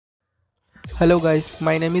Hello guys,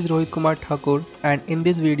 my name is 𝐂𝐫𝐶 𝐂𝐫 and in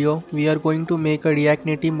this video we are going to make a React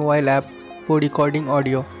Native mobile app for recording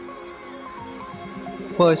audio.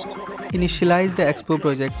 First, initialize the Expo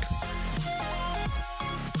project.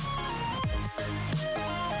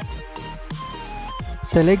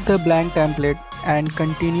 Select the blank template and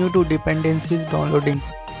continue to dependencies downloading.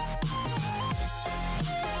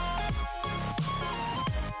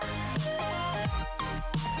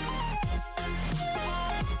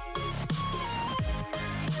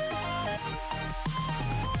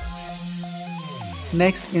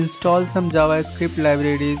 Next, install some JavaScript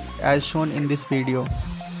libraries as shown in this video.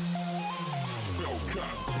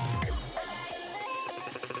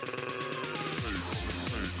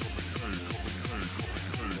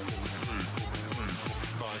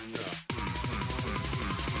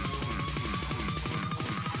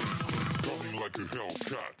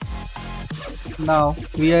 Now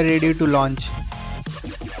we are ready to launch.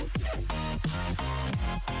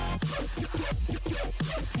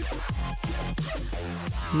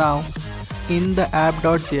 Now in the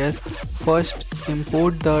app.js, first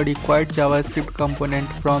import the required JavaScript component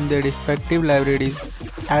from their respective libraries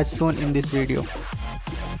as shown in this video.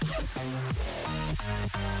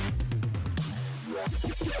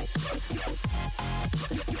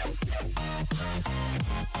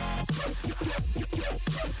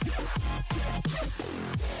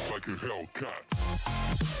 Like a Hellcat.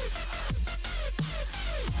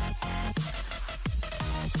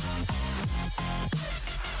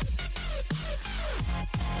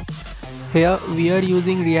 Here we are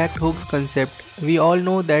using React hooks concept. We all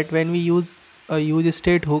know that when we use a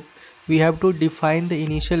useState hook, we have to define the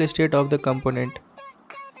initial state of the component.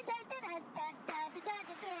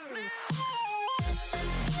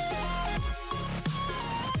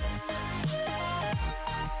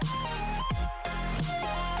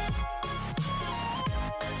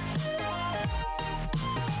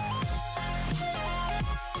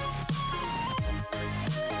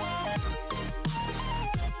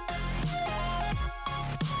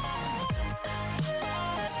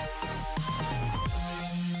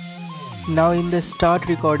 Now in the start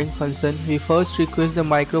recording function, we first request the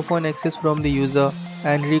microphone access from the user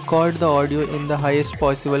and record the audio in the highest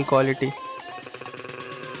possible quality.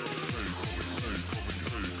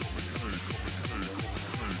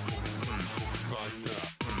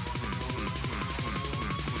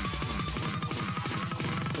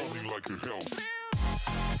 Like a Hellcat.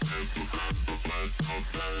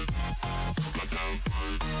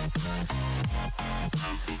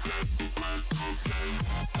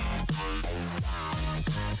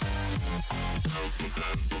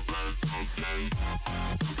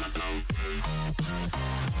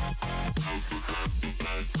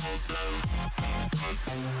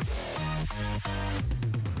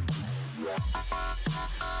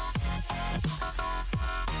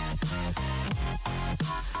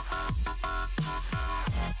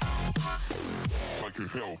 Like a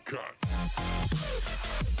Hellcat.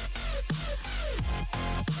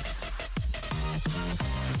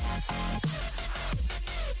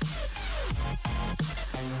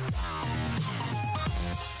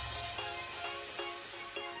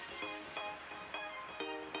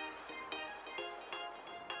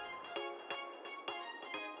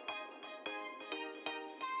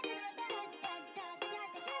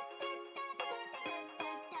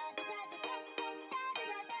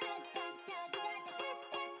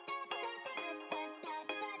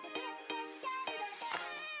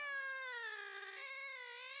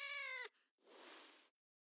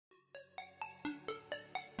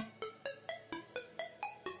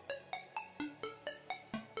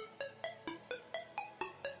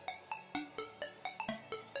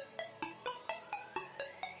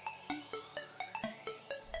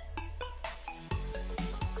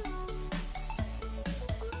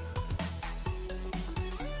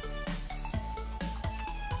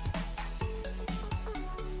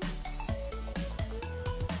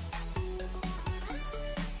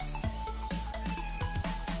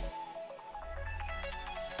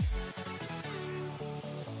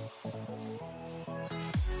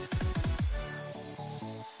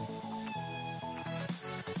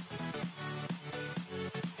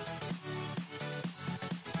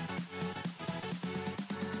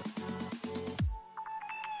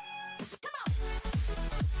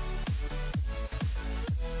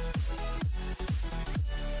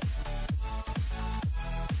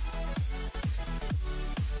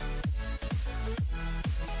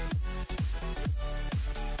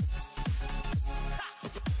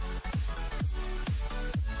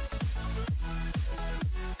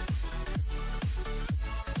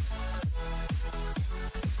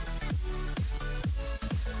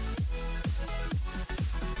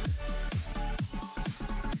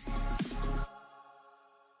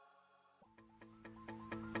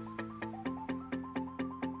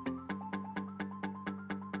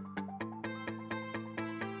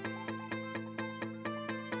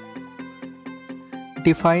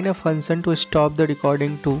 define a function to stop the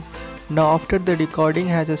recording too. Now after the recording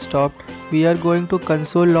has stopped, we are going to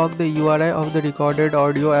console log the URI of the recorded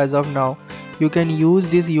audio as of now. You can use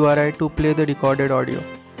this URI to play the recorded audio.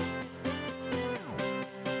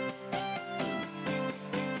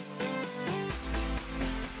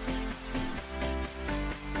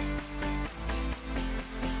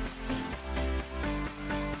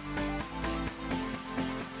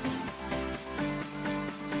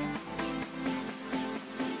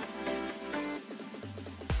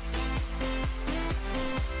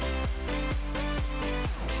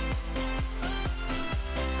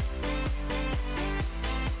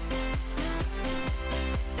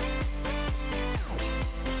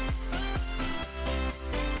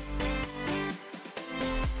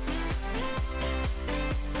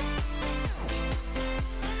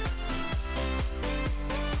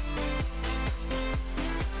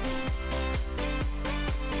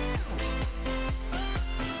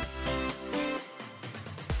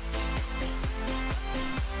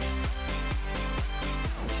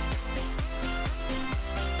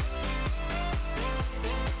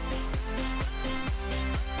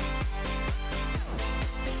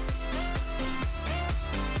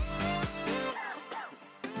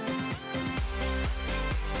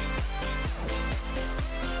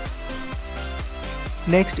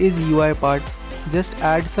 Next is UI part. Just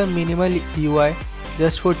add some minimal UI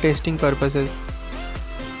just for testing purposes.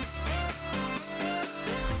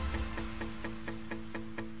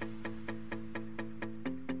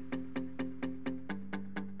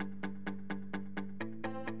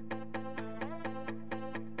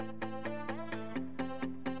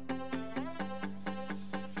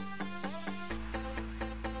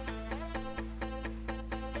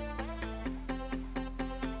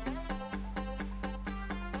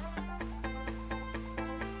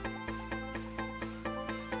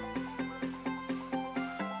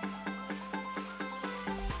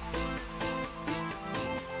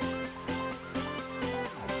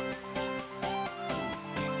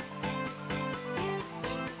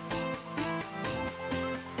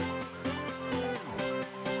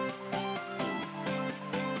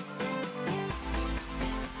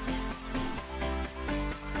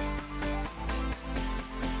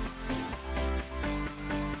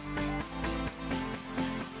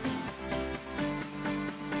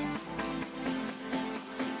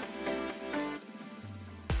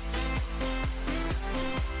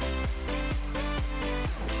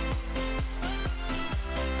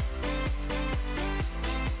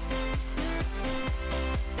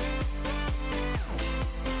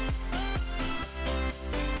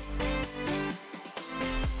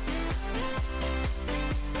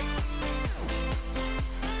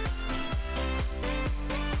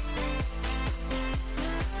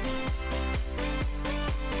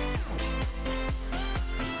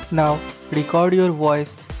 Now record your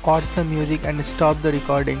voice or some music and stop the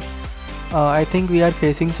recording. I think we are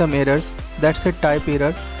facing some errors. That's a type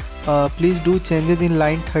error. Please do changes in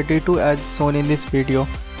line 32 as shown in this video.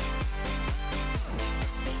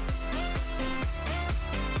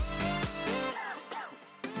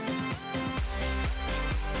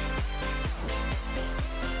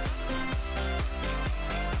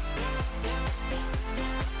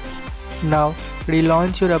 Now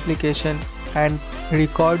relaunch your application and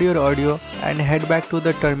record your audio and head back to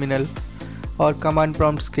the terminal or command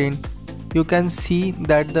prompt screen. You can see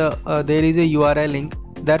that there is a URI link.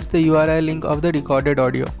 That's the URI link of the recorded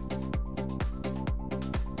audio.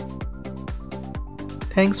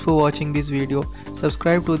 Thanks for watching this video.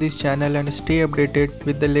 Subscribe to this channel and stay updated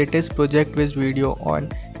with the latest project based video on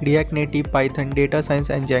React Native, Python, data science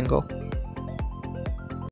and Django.